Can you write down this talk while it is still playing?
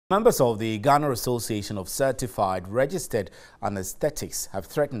Members of the Ghana Association of Certified Registered Anesthetics have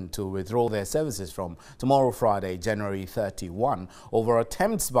threatened to withdraw their services from tomorrow, Friday, January 31, over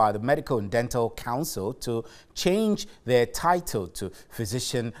attempts by the Medical and Dental Council to change their title to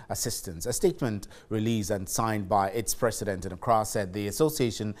physician assistants. A statement released and signed by its president in Accra said the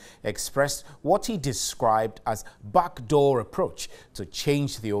association expressed what he described as backdoor approach to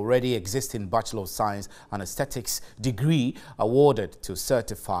change the already existing Bachelor of Science Anesthetics degree awarded to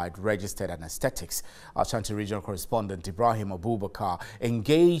certified registered anesthetics. Ashanti Regional Correspondent Ibrahim Abubakar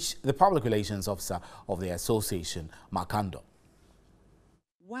engaged the public relations officer of the association, Makando.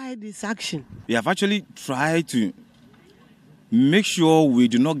 Why this action? We have actually tried to make sure we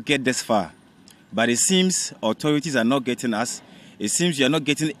do not get this far, but it seems authorities are not getting us. It seems we are not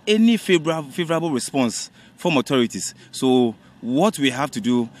getting any favorable response from authorities. So what we have to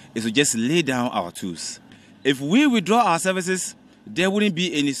do is to just lay down our tools. If we withdraw our services, there wouldn't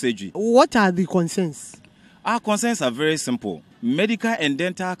be any surgery. What are the concerns? Our concerns are very simple. Medical and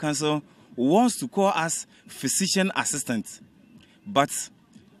Dental Council wants to call us physician assistants, but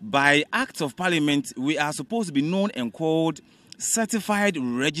by Act of Parliament, we are supposed to be known and called certified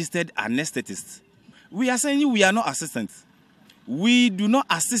registered anesthetists. We are saying we are not assistants. We do not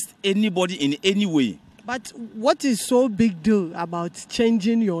assist anybody in any way. But what is so big deal about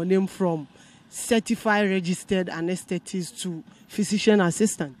changing your name from certified registered anesthetists to physician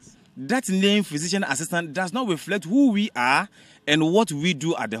assistants? That name, physician assistant, does not reflect who we are and what we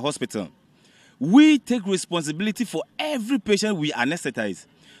do at the hospital. We take responsibility for every patient we anesthetize.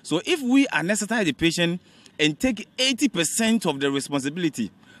 So if we anesthetize the patient and take 80% of the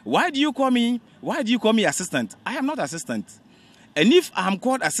responsibility, why do you call me assistant? I am not assistant. And if I'm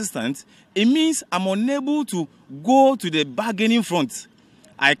called assistant, it means I'm unable to go to the bargaining front.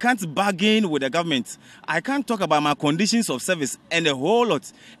 I can't bargain with the government. I can't talk about my conditions of service and a whole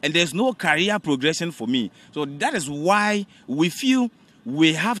lot. And there's no career progression for me. So that is why we feel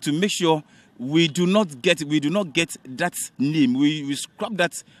we have to make sure we do not get that name. We scrap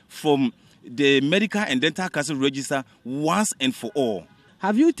that from the Medical and Dental Council register once and for all.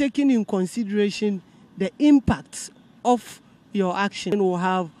 Have you taken in consideration the impact of your action will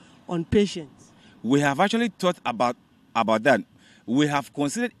have on patients? We have actually thought about that. We have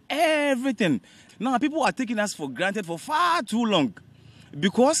considered everything. Now, people are taking us for granted for far too long.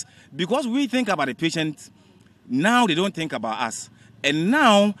 Because we think about the patient, now they don't think about us. And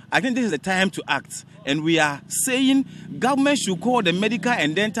now, I think this is the time to act. And we are saying government should call the Medical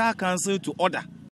and Dental Council to order.